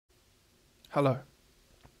Hello.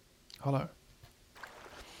 Hello.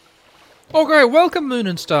 Okay, welcome Moon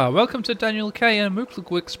and Star. Welcome to Daniel K. and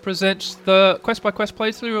Mooplugwix presents the Quest-by-Quest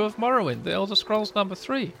playthrough of Morrowind, the Elder Scrolls number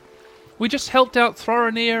 3. We just helped out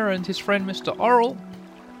Thorinir and his friend Mr. Oral.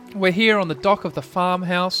 We're here on the dock of the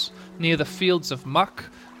farmhouse near the Fields of Muck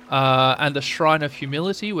and the Shrine of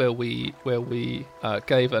Humility where we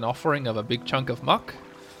gave an offering of a big chunk of muck.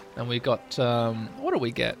 And we got, what do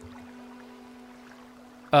we get?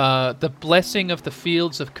 The Blessing of the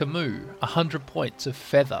Fields of Camus, 100 points of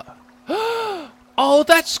feather. Oh,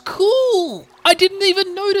 that's cool! I didn't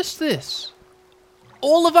even notice this.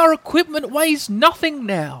 All of our equipment weighs nothing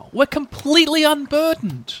now. We're completely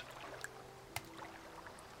unburdened.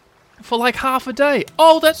 For like half a day.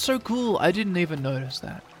 Oh, that's so cool. I didn't even notice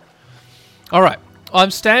that. Alright,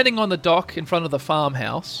 I'm standing on the dock in front of the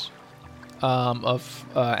farmhouse of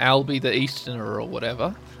Albi the Easterner or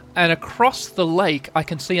whatever. And across the lake, I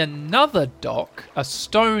can see another dock, a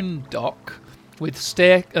stone dock, with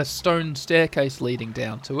a stone staircase leading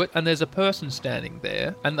down to it, and there's a person standing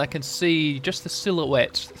there, and I can see just the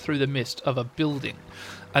silhouette through the mist of a building.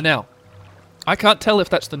 And now, I can't tell if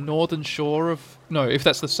that's the northern shore of... No, if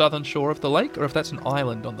that's the southern shore of the lake, or if that's an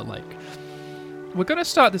island on the lake. We're going to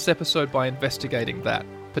start this episode by investigating that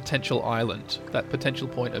potential island, that potential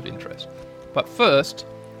point of interest. But first,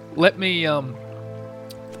 let me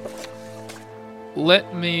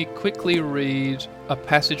quickly read a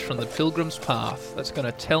passage from the Pilgrim's Path that's going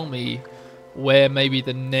to tell me where maybe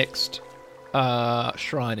the next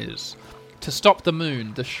shrine is. To stop the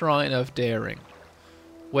moon, the Shrine of Daring.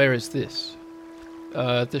 Where is this?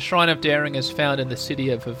 The Shrine of Daring is found in the city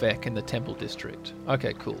of Vivec in the Temple District.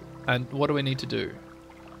 Okay, cool. And what do we need to do?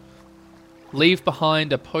 Leave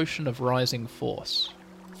behind a potion of rising force.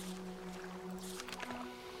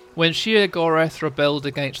 When Sheer-Gorath rebelled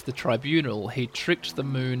against the tribunal, he tricked the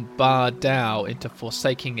moon Bar Dao into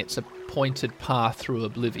forsaking its appointed path through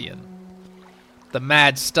oblivion. The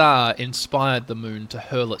mad star inspired the moon to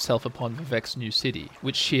hurl itself upon Vivec's new city,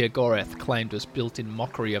 which Sheer-Gorath claimed was built in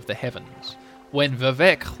mockery of the heavens. When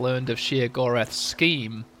Vivec learned of Sheer-Gorath's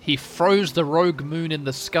scheme, he froze the rogue moon in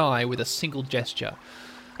the sky with a single gesture,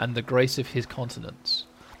 and the grace of his countenance.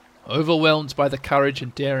 Overwhelmed by the courage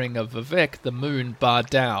and daring of Vivec, the moon Bar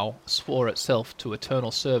Dao swore itself to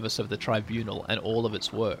eternal service of the tribunal and all of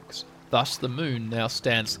its works. Thus the moon now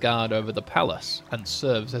stands guard over the palace and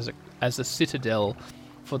serves as a citadel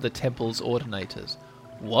for the temple's ordinators.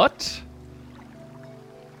 What?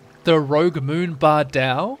 The rogue moon Bar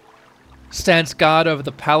Dao stands guard over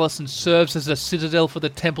the palace and serves as a citadel for the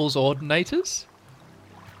temple's ordinators?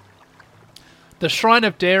 The Shrine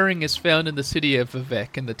of Daring is found in the city of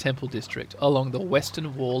Vivec in the Temple District, along the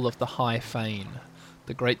western wall of the High Fane,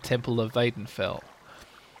 the great temple of Vaidenfell.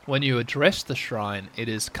 When you address the shrine, it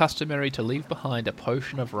is customary to leave behind a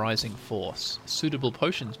potion of rising force. Suitable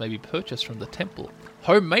potions may be purchased from the temple.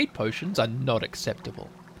 Homemade potions are not acceptable.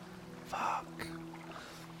 Fuck.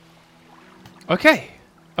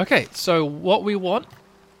 Okay, so what we want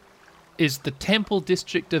is the Temple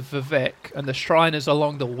District of Vivec, and the shrine is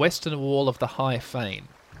along the western wall of the High Fane,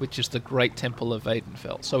 which is the Great Temple of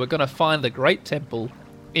Vaidenfell. So we're going to find the Great Temple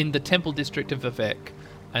in the Temple District of Vivec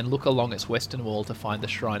and look along its western wall to find the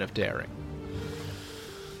Shrine of Daring.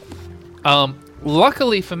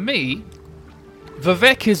 Luckily for me,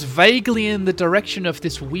 Vivec is vaguely in the direction of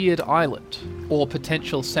this weird island, or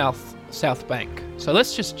potential south bank. So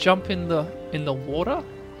let's just jump in the water.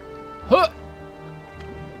 Huh!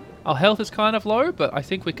 Our health is kind of low, but I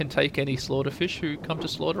think we can take any slaughterfish who come to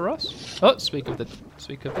slaughter us. Oh, speak of the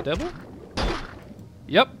devil.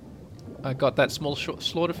 Yep, I got that small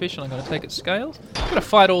slaughterfish, and I'm going to take its scales. I'm going to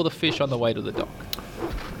fight all the fish on the way to the dock.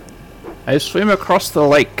 I swim across the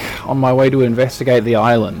lake on my way to investigate the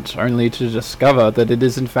island, only to discover that it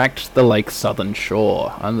is in fact the lake's southern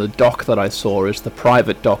shore, and the dock that I saw is the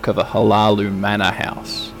private dock of a Halalu manor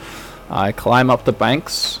house. I climb up the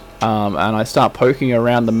banks, and I start poking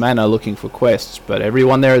around the manor looking for quests, but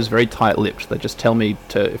everyone there is very tight-lipped. They just tell me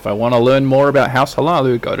if I want to learn more about House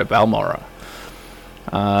Halalu, go to Balmorra.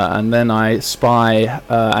 And then I spy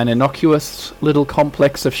an innocuous little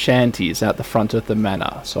complex of shanties out the front of the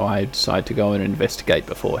manor, so I decide to go and investigate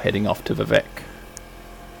before heading off to Vivec.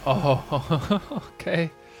 Oh,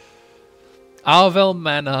 okay. Arvel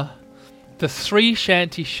Manor, the 3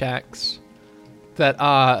 shanty shacks that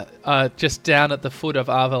are just down at the foot of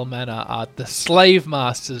Arvel Manor are the Slave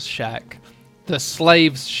Master's Shack, the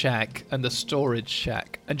Slave's Shack, and the Storage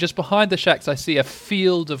Shack. And just behind the shacks I see a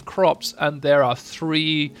field of crops, and there are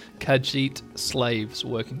 3 Khajiit slaves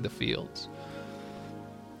working the fields.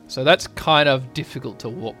 So that's kind of difficult to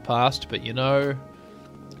walk past, but you know,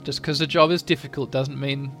 Just because the job is difficult doesn't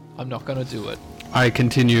mean I'm not going to do it. I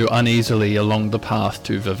continue uneasily along the path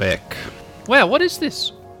to Vivek. Wow, what is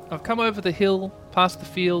this? I've come over the hill, past the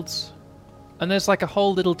fields, and there's like a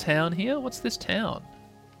whole little town here. What's this town?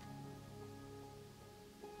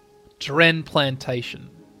 Dren Plantation.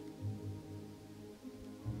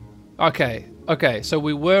 Okay, so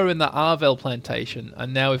we were in the Arvel Plantation,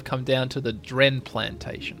 and now we've come down to the Dren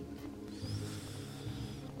Plantation.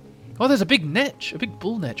 Oh, there's a big netch, a big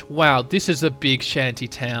bull netch. Wow, this is a big shanty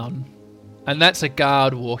town. And that's a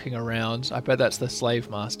guard walking around. I bet that's the slave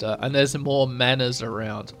master. And there's more manors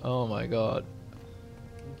around. Oh my god.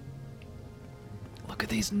 Look at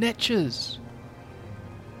these netches.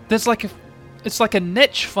 There's like it's like a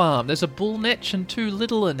netch farm. There's a bull netch and 2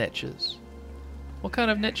 littler netches. What kind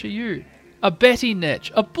of netch are you? A Betty netch.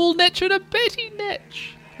 A bull netch and a Betty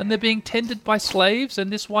netch. And they're being tended by slaves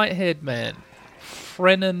and this white-haired man.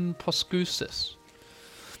 Frenan Poscusis.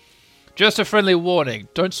 Just a friendly warning,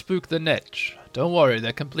 don't spook the netch. Don't worry,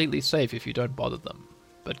 they're completely safe if you don't bother them.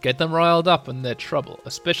 But get them riled up and they're trouble,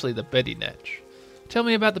 especially the Betty netch. Tell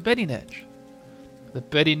me about the Betty netch. The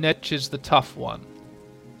Betty netch is the tough one.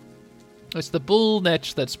 It's the bull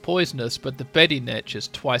netch that's poisonous, but the Betty netch is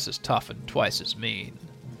twice as tough and twice as mean.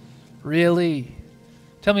 Really?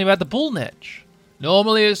 Tell me about the bull netch.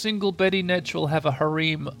 Normally a single Betty netch will have a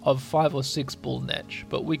harem of 5 or 6 bull netch,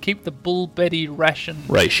 but we keep the bull-Betty ration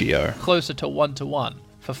ratio closer to 1-to-1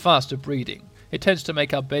 for faster breeding. It tends to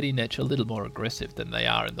make our Betty netch a little more aggressive than they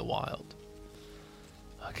are in the wild.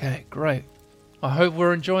 Okay, great. I hope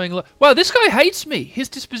we're enjoying... Wow, this guy hates me! His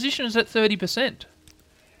disposition is at 30%.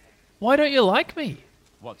 Why don't you like me?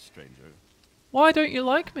 What, stranger? Why don't you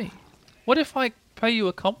like me? What if I pay you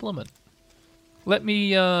a compliment? Let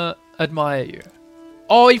me admire you.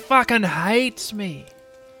 Oh, he fucking hates me.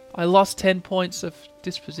 I lost 10 points of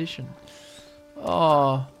disposition.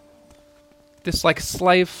 Oh. This, like,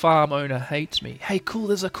 slave farm owner hates me. Hey, cool,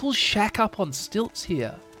 there's a cool shack up on stilts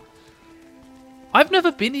here. I've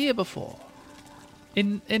never been here before.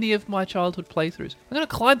 In any of my childhood playthroughs. I'm going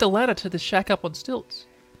to climb the ladder to the shack up on stilts.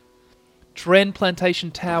 Dren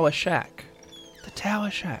Plantation Tower Shack. The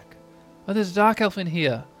Tower Shack. Oh, there's a dark elf in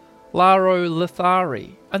here. Laro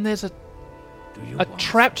Lithari. And there's a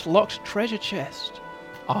trapped, locked treasure chest.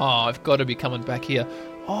 Oh, I've got to be coming back here.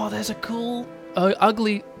 Oh, there's a cool,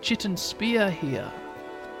 ugly chitin spear here.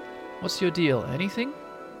 What's your deal? Anything?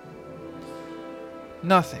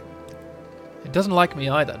 Nothing. It doesn't like me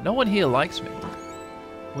either. No one here likes me.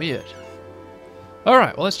 Weird.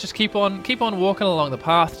 Alright, well let's just keep on walking along the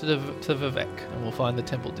path to Vivek, and we'll find the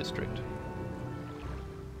temple district.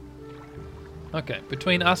 Okay,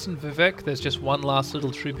 between us and Vivek, there's just one last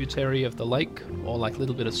little tributary of the lake, or like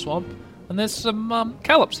little bit of swamp, and there's some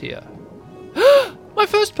callops here. My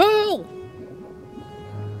first pearl!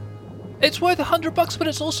 It's worth $100, but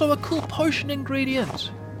it's also a cool potion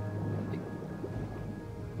ingredient.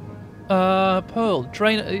 Pearl.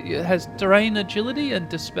 It has Drain Agility and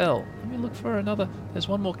Dispel. Let me look for another. There's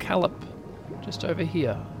one more callop just over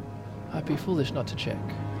here. I'd be foolish not to check.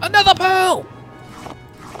 Another pearl!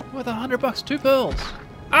 Worth $100, 2 pearls.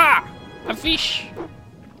 Ah! A fish!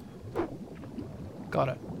 Got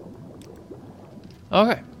it.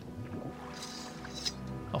 Okay.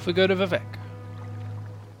 Off we go to Vivek.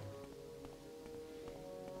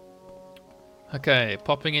 Okay,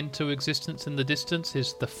 popping into existence in the distance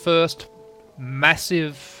is the first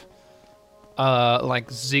massive, like,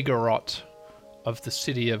 ziggurat of the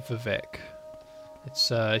city of Vivek.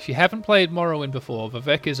 It's if you haven't played Morrowind before,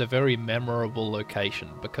 Vivek is a very memorable location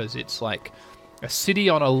because it's like a city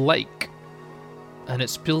on a lake, and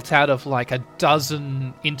it's built out of like a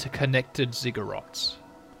dozen interconnected ziggurats.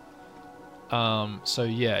 So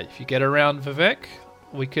yeah, if you get around Vivek,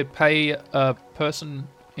 we could pay a person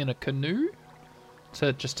in a canoe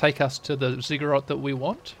to just take us to the ziggurat that we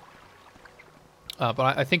want. But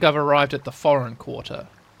I think I've arrived at the foreign quarter.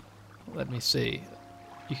 Let me see.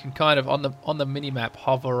 You can kind of, on the mini-map,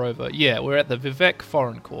 hover over... Yeah, we're at the Vivek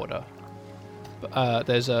foreign quarter.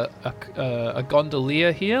 There's a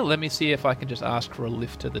gondolier here. Let me see if I can just ask for a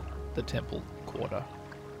lift to the temple quarter.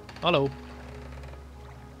 Hello.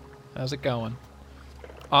 How's it going?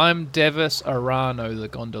 I'm Devis Arano, the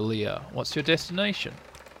gondolier. What's your destination?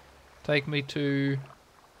 Take me to...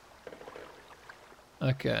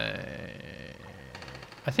 Okay...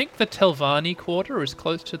 I think the Telvanni quarter is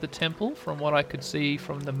close to the temple from what I could see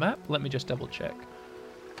from the map. Let me just double check.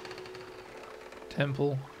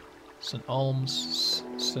 Temple, St. Olms,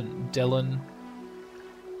 St. Dellen,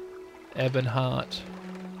 Ebonheart.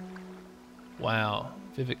 Wow,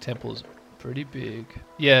 Vivek Temple's pretty big.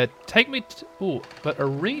 Yeah, take me to... Ooh, but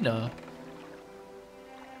Arena...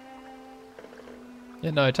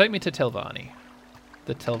 Yeah, no, take me to Telvanni.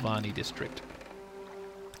 The Telvanni district.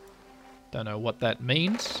 Don't know what that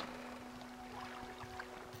means.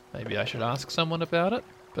 Maybe I should ask someone about it.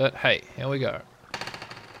 But hey, here we go.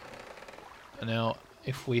 And now,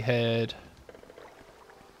 if we head...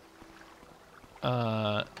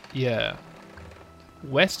 yeah.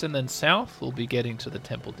 West and then south, we'll be getting to the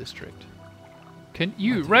Temple District. Can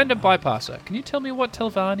you, random bypasser, can you tell me what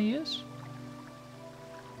Telvanni is?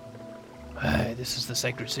 Hey, this is the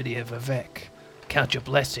sacred city of Vivek. Count your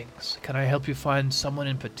blessings. Can I help you find someone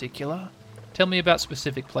in particular? Tell me about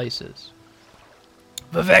specific places.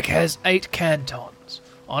 Vivek has 8 cantons.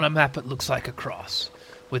 On a map it looks like a cross,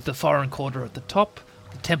 with the foreign quarter at the top,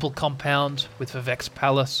 the temple compound with Vivek's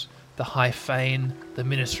palace, the High Fane, the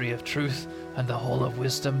Ministry of Truth, and the Hall of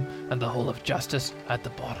Wisdom, and the Hall of Justice at the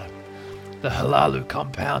bottom. The Halalu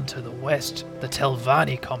compound to the west, the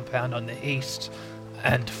Telvanni compound on the east,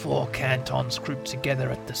 and 4 cantons grouped together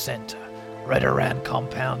at the centre. Redoran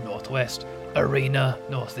compound northwest, Arena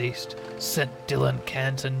northeast, St. Dylan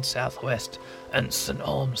Canton southwest, and St.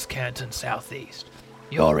 Olms Canton southeast.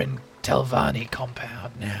 You're in Telvanni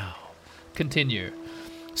compound now. Continue.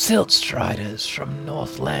 Silt Striders from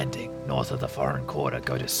North Landing, north of the foreign quarter,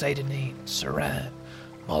 go to Seydanine, Saran,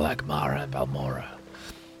 Molagmara, and Balmora.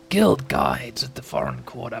 Guild guides at the foreign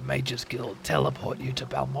quarter, Mages Guild, teleport you to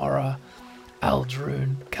Balmora,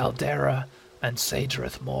 Aldrune, Caldera, and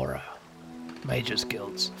Sadrith Mora. Mages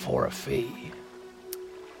Guilds for a fee.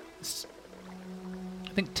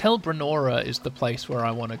 I think Tel Brenora is the place where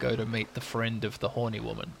I want to go to meet the friend of the horny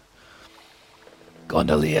woman.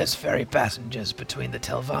 Gondoliers ferry passengers between the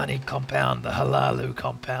Telvanni compound, the Halalu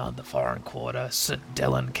compound, the foreign quarter, St.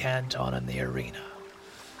 Dylan Canton, and the Arena.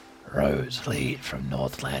 Roads lead from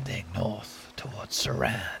North Landing north towards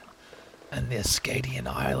Saran and the Ascadian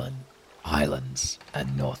Islands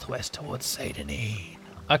and northwest towards Seydanine.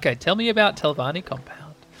 Okay, tell me about Telvanni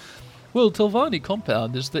compound. Well, Telvanni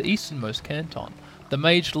compound is the easternmost canton. The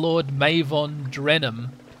Mage Lord Mavon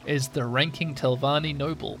Drenham is the ranking Telvanni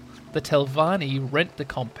noble. The Telvanni rent the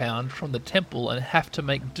compound from the temple and have to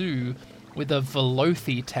make do with a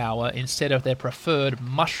Velothi tower instead of their preferred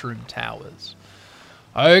mushroom towers.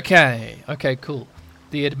 Okay, cool.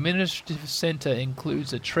 The administrative centre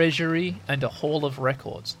includes a treasury and a hall of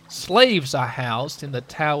records. Slaves are housed in the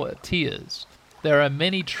tower tiers. There are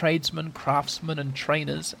many tradesmen, craftsmen, and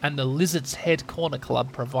trainers, and the Lizard's Head Corner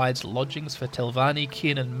Club provides lodgings for Telvanni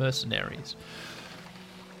kin and mercenaries.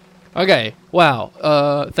 Okay,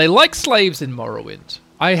 wow. They like slaves in Morrowind.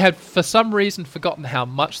 I had, for some reason, forgotten how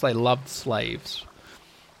much they loved slaves.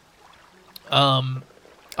 I'm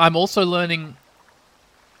also learning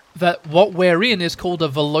that what we're in is called a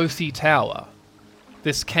Velothi Tower.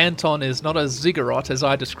 This canton is not a ziggurat, as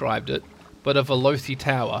I described it, but a Velothi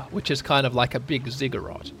Tower, which is kind of like a big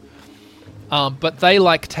ziggurat. But they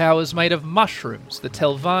like towers made of mushrooms. The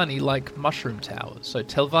Telvanni like mushroom towers. So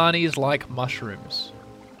Telvanni is like mushrooms.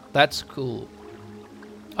 That's cool.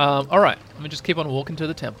 Alright, let me just keep on walking to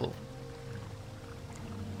the temple.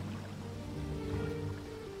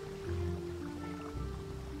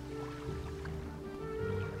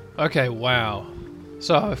 Okay, wow.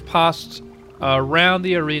 So I've passed around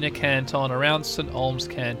the Arena Canton, around St. Olms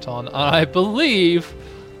Canton, and I believe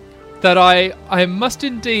that I must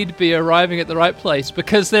indeed be arriving at the right place,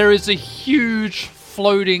 because there is a huge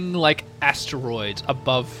floating, like, asteroid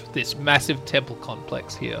above this massive temple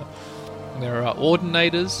complex here. There are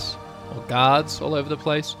ordinators, or guards, all over the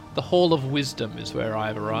place. The Hall of Wisdom is where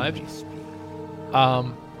I've arrived.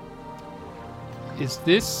 Is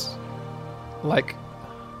this, like...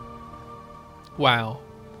 Wow.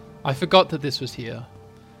 I forgot that this was here.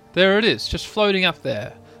 There it is, just floating up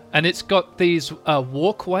there. And it's got these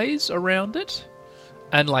walkways around it,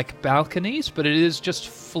 and like balconies, but it is just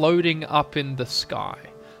floating up in the sky.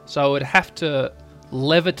 So I would have to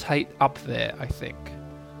levitate up there, I think.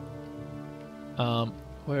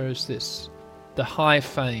 Where is this? The High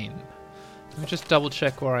Fane. Let me just double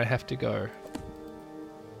check where I have to go.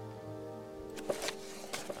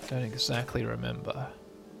 I don't exactly remember.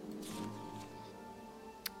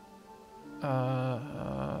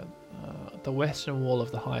 The western wall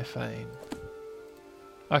of the High Fane.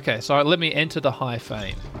 Okay, so let me enter the High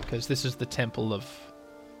Fane, because this is the temple of...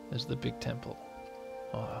 This is the big temple.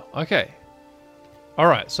 Oh, okay.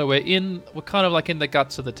 Alright, so we're kind of like in the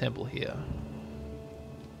guts of the temple here.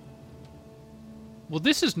 Well,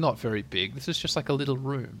 this is not very big. This is just like a little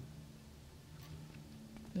room.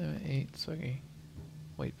 Wait,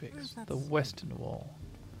 Bix. The western wall.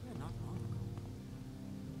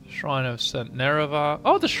 Shrine of St. Nerevar.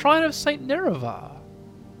 Oh, the Shrine of St. Nerevar.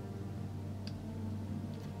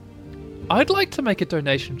 I'd like to make a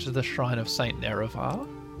donation to the Shrine of Saint Nerevar.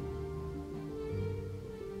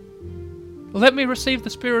 Let me receive the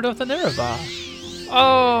spirit of the Nerevar.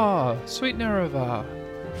 Oh, sweet Nerevar.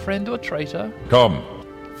 Friend or traitor? Come.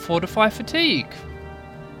 Fortify fatigue.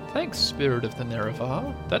 Thanks, spirit of the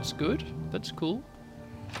Nerevar. That's good. That's cool.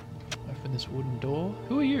 Open this wooden door.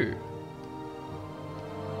 Who are you?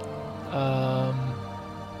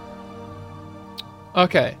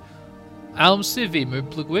 Okay. Alm Civi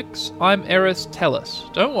Muplugwix. I'm Eris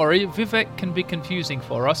Tellus. Don't worry, Vivek can be confusing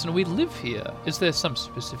for us, and we live here. Is there some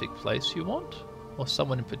specific place you want? Or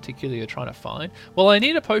someone in particular you're trying to find? Well, I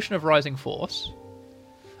need a potion of Rising Force.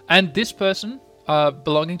 And this person,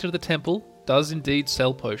 belonging to the temple, does indeed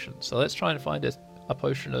sell potions. So let's try and find a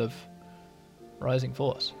potion of Rising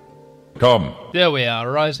Force. Come. There we are,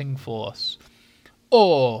 Rising Force.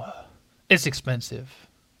 Oh, it's expensive.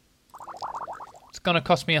 It's going to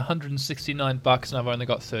cost me $169 and I've only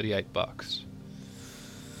got $38.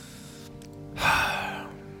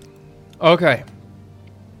 Okay.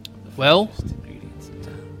 Well.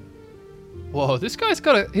 Whoa, this guy's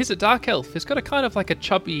got he's a dark elf. He's got a kind of like a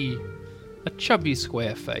chubby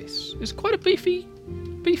square face. He's quite a beefy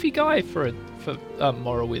guy for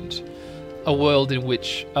Morrowind. A world in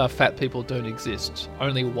which fat people don't exist.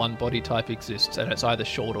 Only one body type exists, and it's either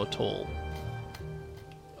short or tall.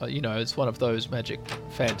 It's one of those magic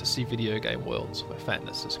fantasy video game worlds where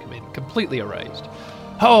fatness has completely erased.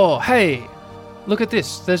 Oh, hey! Look at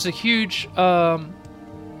this. There's a huge...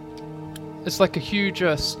 it's like a huge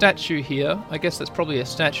statue here. I guess that's probably a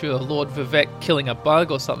statue of Lord Vivek killing a bug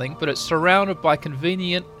or something, but it's surrounded by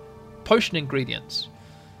convenient potion ingredients.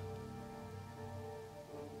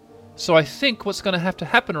 So I think what's going to have to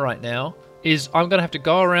happen right now is I'm going to have to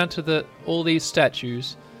go around to all these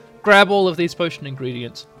statues, grab all of these potion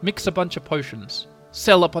ingredients, mix a bunch of potions,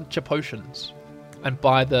 sell a bunch of potions, and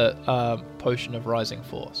buy the potion of Rising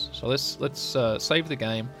Force. So let's save the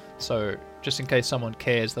game. So just in case someone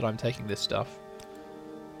cares that I'm taking this stuff,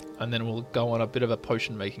 and then we'll go on a bit of a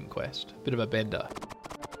potion making quest, a bit of a bender.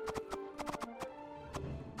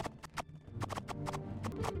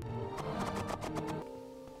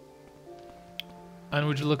 And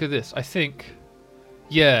would you look at this? I think,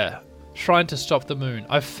 yeah, Shrine to Stop the Moon.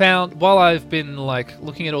 I've found, while I've been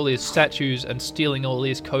looking at all these statues and stealing all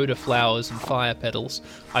these coda flowers and fire petals,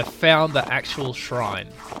 I've found the actual shrine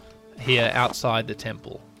here outside the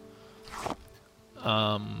temple.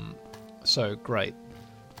 So great.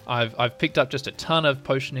 I've picked up just a ton of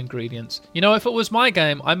potion ingredients. If it was my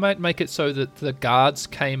game, I might make it so that the guards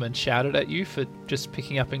came and shouted at you for just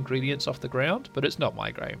picking up ingredients off the ground, but it's not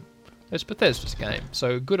my game. It's Bethesda's game,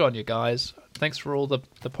 so good on you guys. Thanks for all the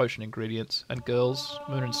potion ingredients and girls,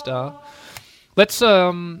 Moon and Star. Let's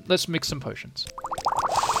mix some potions.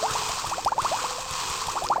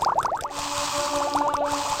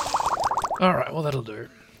 All right, well that'll do.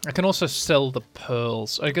 I can also sell the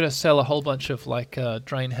pearls. I'm gonna sell a whole bunch of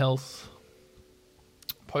drain health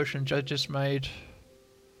potions I just made.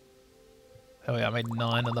 Oh yeah, I made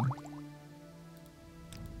 9 of them.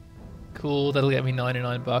 Cool, that'll get me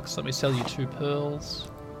 $99. Let me sell you 2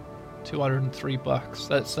 pearls.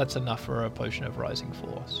 $203. That's enough for a potion of Rising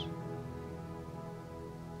Force.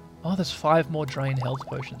 Oh, there's 5 more drain health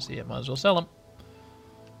potions here. Might as well sell them.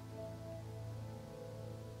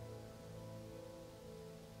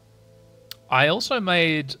 I also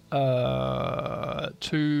made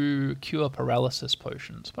 2 cure paralysis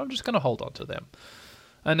potions, but I'm just going to hold on to them.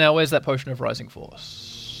 And now, where's that potion of Rising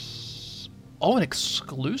Force? Oh, an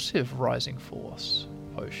exclusive Rising Force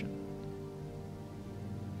potion.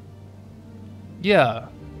 Yeah,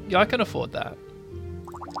 I can afford that.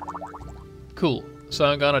 Cool. So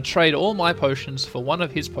I'm going to trade all my potions for one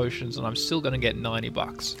of his potions, and I'm still going to get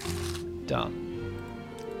 $90. Done.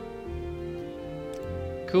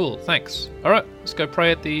 Cool, thanks. Alright, let's go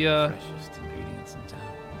pray at the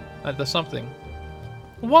something.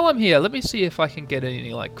 While I'm here, let me see if I can get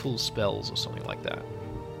any cool spells or something like that.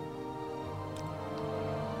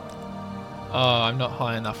 Oh, I'm not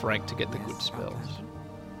high enough rank to get the good spells.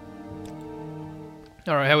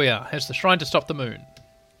 Alright, here we are. Here's the Shrine to Stop the Moon.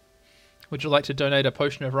 Would you like to donate a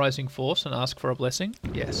potion of Rising Force and ask for a blessing?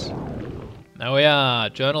 Yes. There we are.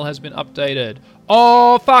 Journal has been updated.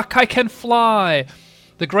 Oh, fuck, I can fly!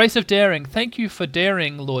 The grace of daring. Thank you for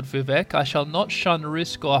daring, Lord Vivek. I shall not shun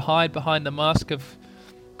risk or hide behind the mask of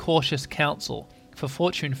cautious counsel, for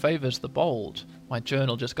fortune favours the bold. My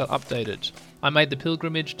journal just got updated. I made the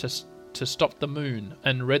pilgrimage to stop the moon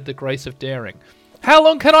and read the grace of daring. How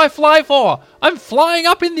long can I fly for? I'm flying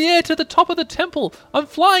up in the air to the top of the temple. I'm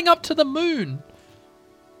flying up to the moon.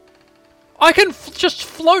 I can just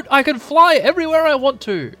float. I can fly everywhere I want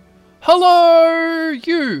to. Hello,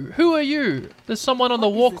 you! Who are you? There's someone on the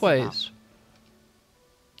walkways.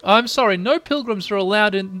 I'm sorry, no pilgrims are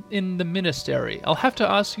allowed in the monastery. I'll have to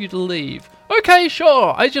ask you to leave. Okay,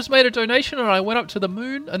 sure. I just made a donation and I went up to the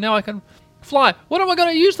moon and now I can fly. What am I going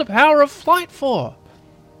to use the power of flight for?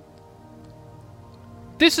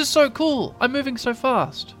 This is so cool. I'm moving so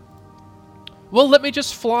fast. Well, let me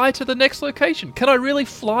just fly to the next location. Can I really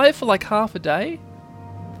fly for like half a day?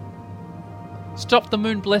 Stop the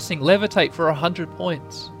moon blessing. Levitate for 100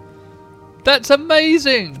 points. That's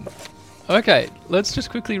amazing. Okay, let's just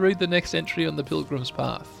quickly read the next entry on the Pilgrim's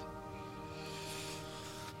Path.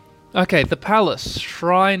 Okay, the palace.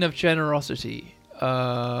 Shrine of Generosity. Shrine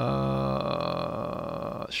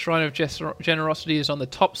of Generosity is on the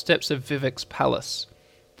top steps of Vivek's palace,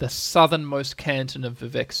 the southernmost canton of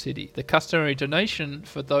Vivek City. The customary donation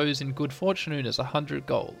for those in good fortune is 100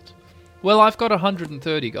 gold. Well, I've got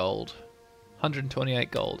 130 gold.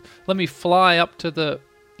 128 gold. Let me fly up to the...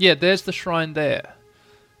 Yeah, there's the shrine there.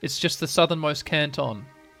 It's just the southernmost canton.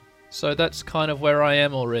 So that's kind of where I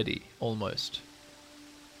am already, almost.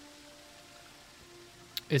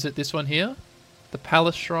 Is it this one here? The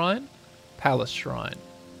Palace Shrine? Palace Shrine.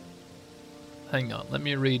 Hang on, let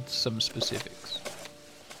me read some specifics.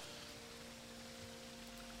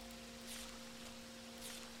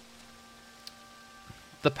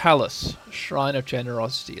 The Palace, Shrine of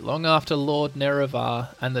Generosity. Long after Lord Nerevar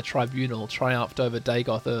and the Tribunal triumphed over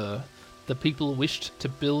Dagoth-Ur, the people wished to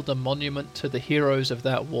build a monument to the heroes of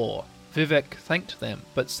that war. Vivek thanked them,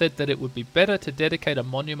 but said that it would be better to dedicate a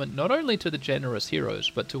monument not only to the generous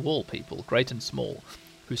heroes, but to all people, great and small,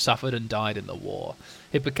 who suffered and died in the war.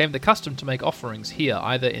 It became the custom to make offerings here,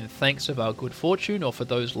 either in thanks of our good fortune or for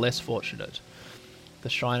those less fortunate. The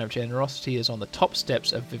Shrine of Generosity is on the top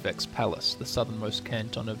steps of Vivek's palace, the southernmost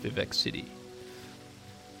canton of Vivek City.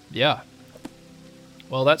 Yeah.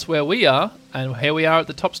 Well, that's where we are, and here we are at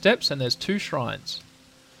the top steps, and there's 2 shrines.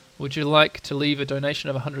 Would you like to leave a donation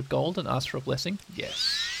of 100 gold and ask for a blessing?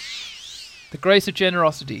 Yes. The Grace of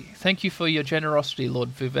Generosity. Thank you for your generosity, Lord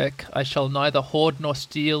Vivek. I shall neither hoard nor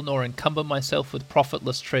steal nor encumber myself with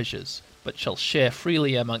profitless treasures, but shall share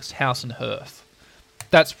freely amongst house and hearth.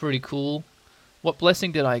 That's pretty cool. What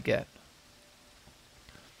blessing did I get?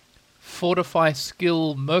 Fortify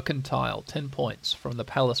Skill Mercantile, 10 points from the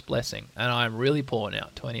Palace Blessing. And I'm really poor now,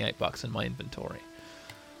 28 bucks in my inventory.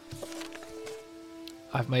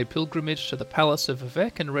 I've made pilgrimage to the Palace of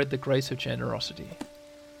Vivek and read the Grace of Generosity.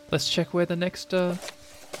 Let's check where the next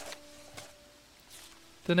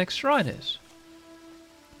shrine is.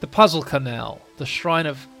 The Puzzle Canal, the Shrine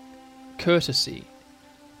of Courtesy.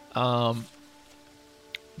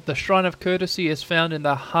 The Shrine of Courtesy is found in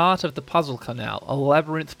the heart of the Puzzle Canal, a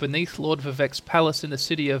labyrinth beneath Lord Vivek's palace in the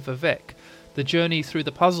city of Vivek. The journey through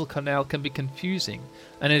the Puzzle Canal can be confusing,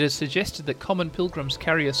 and it is suggested that common pilgrims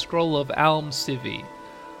carry a scroll of Almsivi,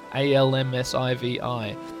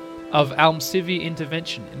 A-L-M-S-I-V-I, of Almsivi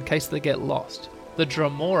intervention in case they get lost. The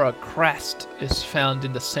Dramora Krast is found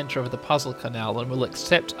in the center of the Puzzle Canal and will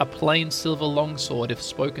accept a plain silver longsword if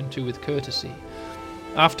spoken to with courtesy.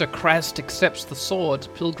 After Krast accepts the sword,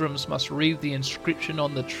 pilgrims must read the inscription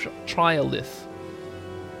on the triolith.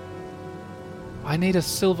 I need a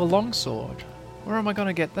silver longsword. Where am I going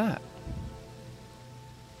to get that?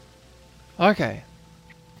 Okay.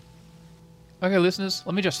 Okay, listeners,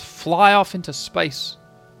 let me just fly off into space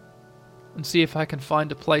and see if I can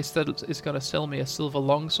find a place that is going to sell me a silver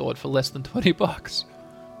longsword for less than 20 bucks.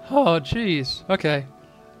 Oh, jeez. Okay.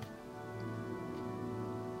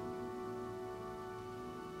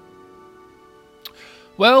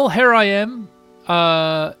 Well, here I am,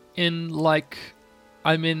 I'm in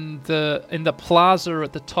the plaza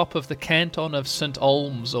at the top of the canton of St.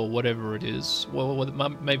 Olms, or whatever it is. Well,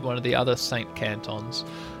 maybe one of the other Saint cantons.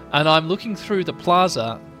 And I'm looking through the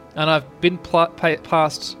plaza, and I've been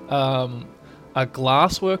past a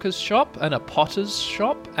glassworker's shop, and a potter's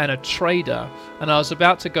shop, and a trader. And I was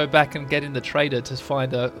about to go back and get in the trader to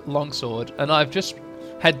find a longsword, and I've just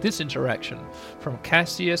had this interaction from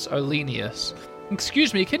Cassius Olenius.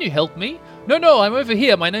 Excuse me, can you help me? No, I'm over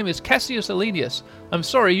here. My name is Cassius Olenius. I'm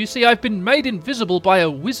sorry, you see, I've been made invisible by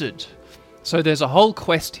a wizard. So there's a whole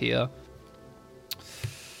quest here.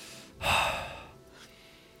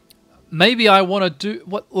 Maybe I want to do...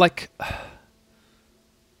 But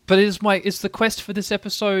is the quest for this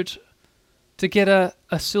episode to get a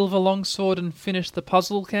silver longsword and finish the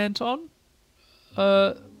puzzle canton?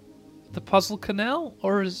 The Puzzle Canal?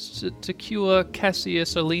 Or is it to cure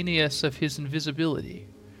Cassius Olenius of his invisibility?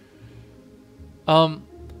 I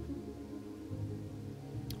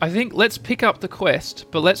think let's pick up the quest,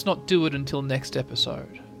 but let's not do it until next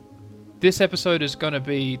episode. This episode is going to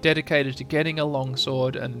be dedicated to getting a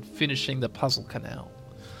longsword and finishing the puzzle canal.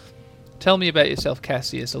 Tell me about yourself,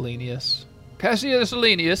 Cassius Alenius. Cassius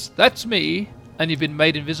Alenius, that's me. And you've been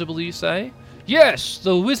made invisible, you say? Yes,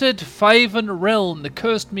 the wizard Faven Realm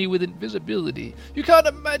cursed me with invisibility. You can't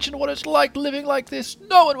imagine what it's like living like this.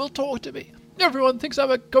 No one will talk to me. Everyone thinks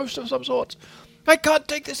I'm a ghost of some sort. I can't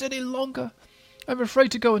take this any longer. I'm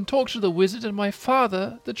afraid to go and talk to the wizard, and my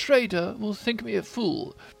father, the trader, will think me a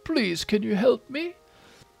fool. Please, can you help me?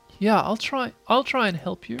 Yeah, I'll try and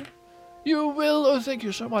help you. You will? Oh, thank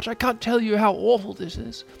you so much. I can't tell you how awful this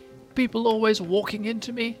is. People always walking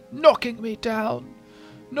into me, knocking me down.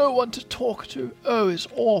 No one to talk to. Oh, it's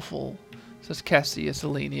awful, says Cassius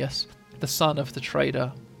Alenius, the son of the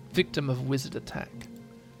trader, victim of wizard attack.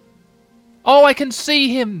 Oh, I can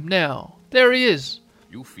see him now. There he is.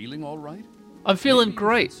 You feeling all right? I'm feeling Maybe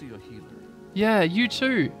great. See a healer. Yeah, you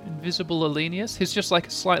too, Invisible Alenius. He's just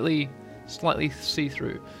like slightly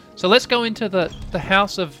see-through. So let's go into the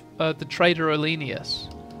house of the trader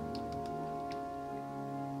Alenius.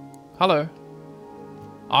 Hello.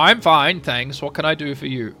 I'm fine, thanks. What can I do for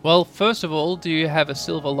you? Well, first of all, do you have a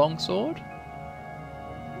silver longsword?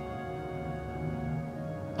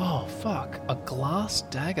 Oh, fuck. A glass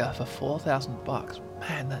dagger for 4,000 bucks.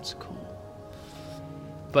 Man, that's cool.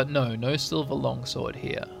 But no silver longsword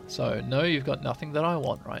here. So, no, you've got nothing that I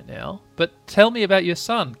want right now. But tell me about your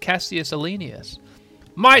son, Cassius Alenius.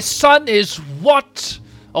 My son is what?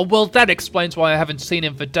 Oh, well, that explains why I haven't seen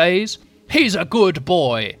him for days. He's a good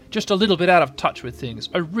boy, just a little bit out of touch with things.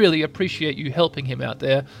 I really appreciate you helping him out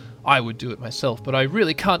there. I would do it myself, but I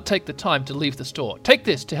really can't take the time to leave the store. Take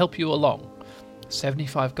this to help you along.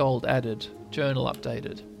 75 gold added. Journal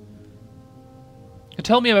updated.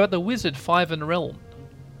 Tell me about the wizard Faven Realm.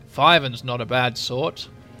 Faven's not a bad sort.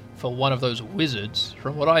 For one of those wizards,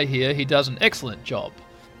 from what I hear, he does an excellent job.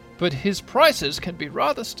 But his prices can be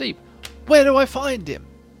rather steep. Where do I find him?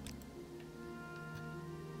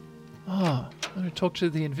 Ah, I'm going to talk to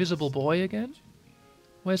the invisible boy again.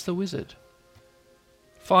 Where's the wizard?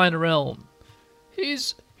 Fine Realm.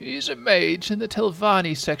 He's a mage in the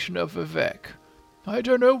Telvanni section of Vivek. I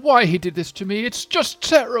don't know why he did this to me. It's just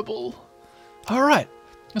terrible. All right,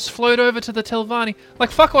 let's float over to the Telvanni.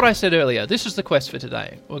 Like, fuck what I said earlier. This is the quest for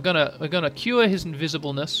today. We're gonna cure his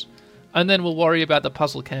invisibleness, and then we'll worry about the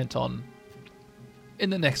puzzle canton in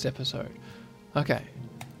the next episode. Okay,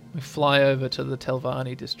 we fly over to the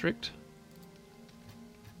Telvanni district.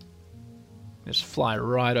 Just fly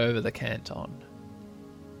right over the canton.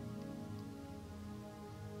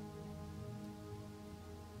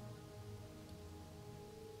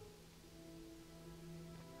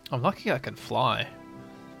 I'm lucky I can fly.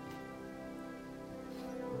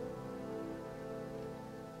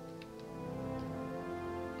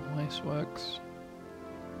 Wasteworks.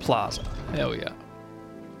 Plaza. There we go.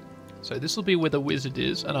 So this will be where the wizard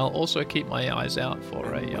is, and I'll also keep my eyes out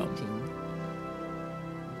for a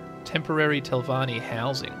temporary Telvanni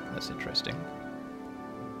housing. That's interesting.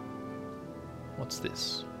 What's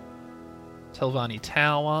this? Telvanni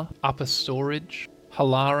Tower, upper storage,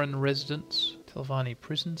 Halaran residence, Telvanni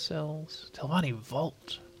prison cells, Telvanni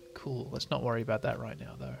vault. Cool, let's not worry about that right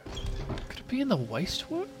now though. Could it be in the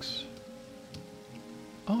wasteworks?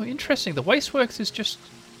 Oh, interesting. The wasteworks is just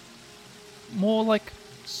more like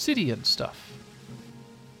city and stuff.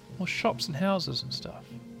 More shops and houses and stuff.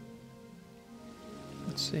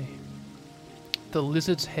 Let's see. The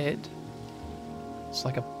Lizard's Head. It's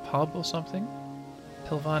like a pub or something.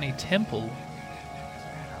 Telvanni Temple.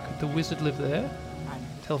 Could the wizard live there?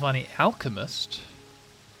 Telvanni Alchemist.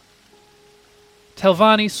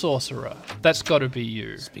 Telvanni Sorcerer. That's got to be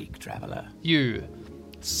you. Speak, traveler. You.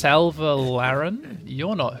 Salva Laren.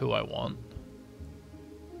 You're not who I want.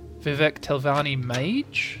 Vivek Telvanni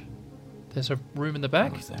Mage. There's a room in the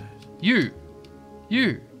back. What was that? You.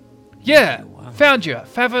 Yeah, found you.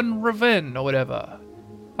 Faven Raven or whatever.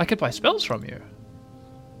 I could buy spells from you.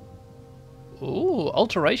 Ooh,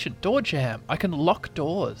 alteration. Door jam. I can lock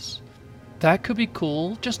doors. That could be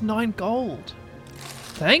cool. Just 9 gold.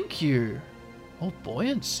 Thank you. Oh,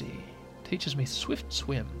 buoyancy. Teaches me swift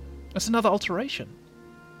swim. That's another alteration.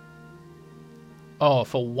 Oh,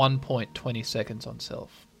 for 1.20 seconds on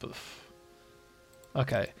self. Boof.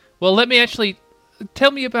 Okay. Well, let me actually...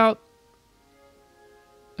 Tell me about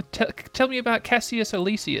Cassius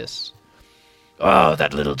Alesius. Oh,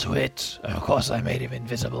 that little twit. Of course I made him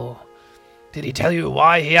invisible. Did he tell you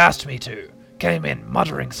why? He asked me to. Came in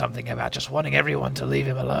muttering something about just wanting everyone to leave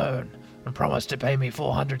him alone, and promised to pay me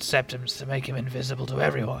 400 septims to make him invisible to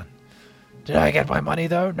everyone. Did I get my money,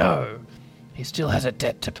 though? No. He still has a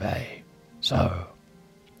debt to pay. So,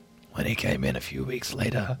 when he came in a few weeks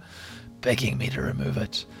later, begging me to remove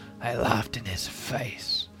it. I laughed in his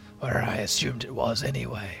face, where I assumed it was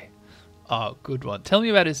anyway. Oh, good one. Tell me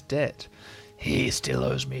about his debt. He still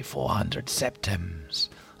owes me 400 septims.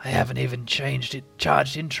 I haven't even charged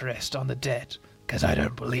interest on the debt, because I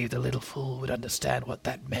don't believe the little fool would understand what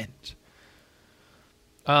that meant.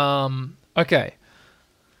 Okay.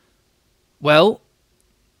 Well,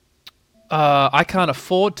 I can't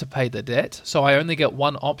afford to pay the debt, so I only get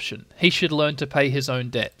one option. He should learn to pay his own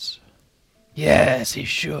debts. Yes, he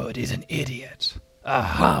should. He's an idiot. A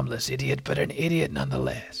harmless idiot, but an idiot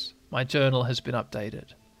nonetheless. My journal has been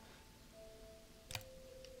updated.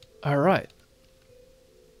 Alright.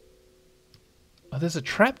 Oh, there's a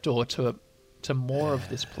trapdoor to more of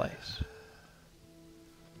this place.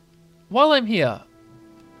 While I'm here,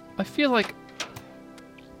 I feel like...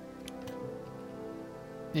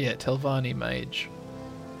 Yeah, Telvanni Mage.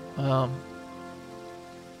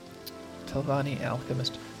 Telvanni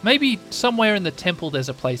Alchemist. Maybe somewhere in the temple there's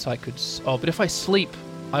a place I could... Oh, but if I sleep,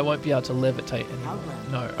 I won't be able to levitate anymore.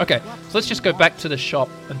 No. Okay, so let's just go back to the shop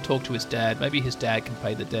and talk to his dad. Maybe his dad can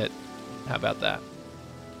pay the debt. How about that?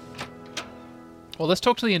 Well, let's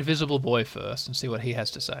talk to the invisible boy first and see what he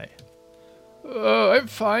has to say. I'm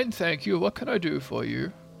fine, thank you. What can I do for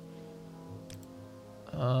you?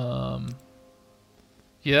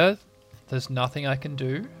 Yeah, there's nothing I can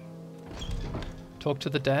do. Talk to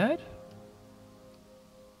the dad?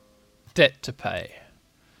 Debt to pay.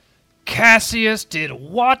 Cassius did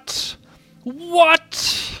what?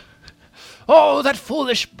 What? Oh, that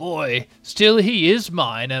foolish boy. Still, he is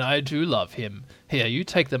mine, and I do love him. Here, you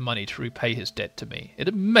take the money to repay his debt to me. It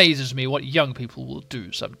amazes me what young people will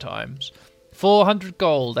do sometimes. 400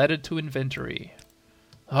 gold added to inventory.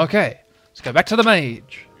 Okay, let's go back to the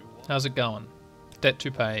mage. How's it going? Debt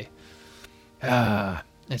to pay.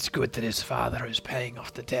 It's good that his father is paying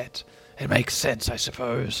off the debt. It makes sense, I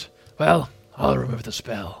suppose. Well, I'll remove the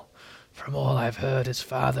spell. From all I've heard, his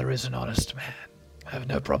father is an honest man. I have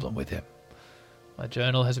no problem with him. My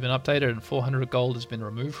journal has been updated and 400 gold has been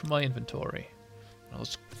removed from my inventory.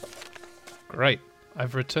 That's great.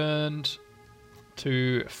 I've returned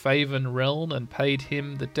to Faven Realm and paid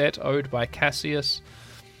him the debt owed by Cassius.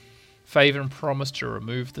 Faven promised to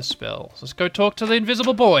remove the spell. So let's go talk to the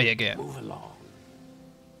invisible boy again. Move along.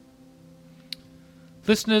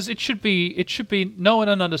 Listeners, it should be known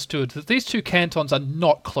and understood that these two cantons are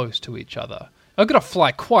not close to each other. I've got to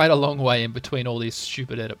fly quite a long way in between all these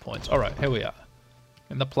stupid edit points. Alright, here we are.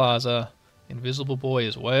 In the plaza. Invisible boy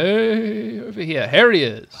is way over here. Here he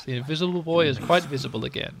is. The invisible boy is quite visible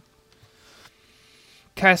again.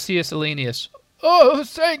 Cassius Alenius. Oh,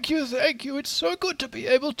 thank you. It's so good to be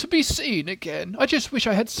able to be seen again. I just wish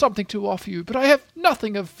I had something to offer you, but I have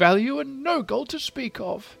nothing of value and no gold to speak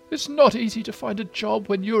of. It's not easy to find a job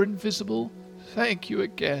when you're invisible. Thank you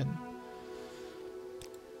again.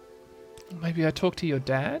 Maybe I talk to your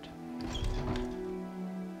dad?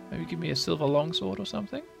 Maybe give me a silver longsword or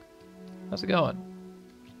something? How's it going?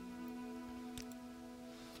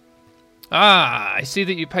 Ah, I see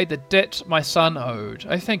that you paid the debt my son owed.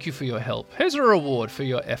 I thank you for your help. Here's a reward for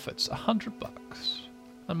your efforts, $100.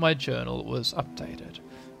 And my journal was updated.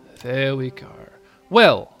 There we go.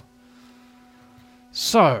 Well,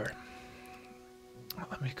 so,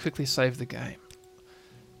 let me quickly save the game.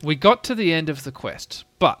 We got to the end of the quest,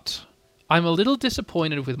 but I'm a little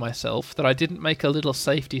disappointed with myself that I didn't make a little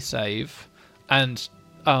safety save and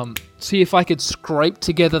see if I could scrape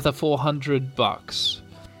together the $400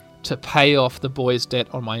 to pay off the boy's debt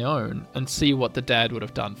on my own and see what the dad would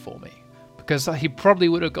have done for me. Because he probably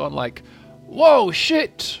would have gone like, whoa,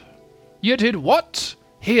 shit! You did what?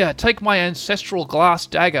 Here, take my ancestral glass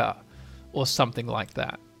dagger. Or something like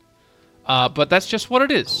that. But that's just what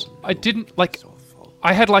it is. I didn't,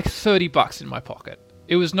 I had like $30 in my pocket.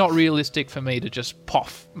 It was not realistic for me to just,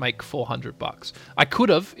 make $400. I could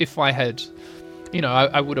have if I had,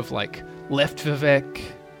 I would have left Vivek.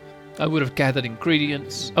 I would have gathered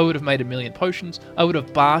ingredients. I would have made 1 million potions. I would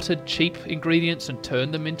have bartered cheap ingredients and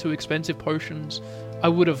turned them into expensive potions. I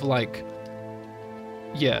would have I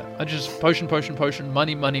just potion,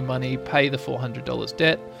 money, pay the $400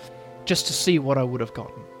 debt, just to see what I would have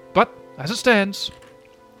gotten. But, as it stands,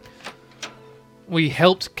 we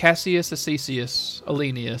helped Cassius Acesius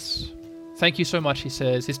Alenius. Thank you so much, he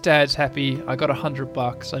says. His dad's happy. I got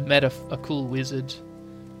 $100. I met a cool wizard.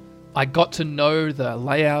 I got to know the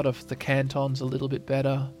layout of the cantons a little bit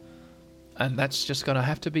better. And that's just going to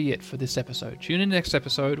have to be it for this episode. Tune in next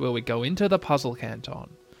episode where we go into the puzzle canton,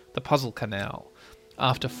 the puzzle canal,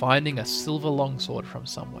 after finding a silver longsword from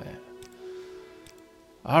somewhere.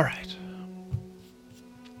 Alright.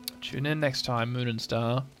 Tune in next time, Moon and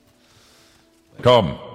Star. Come.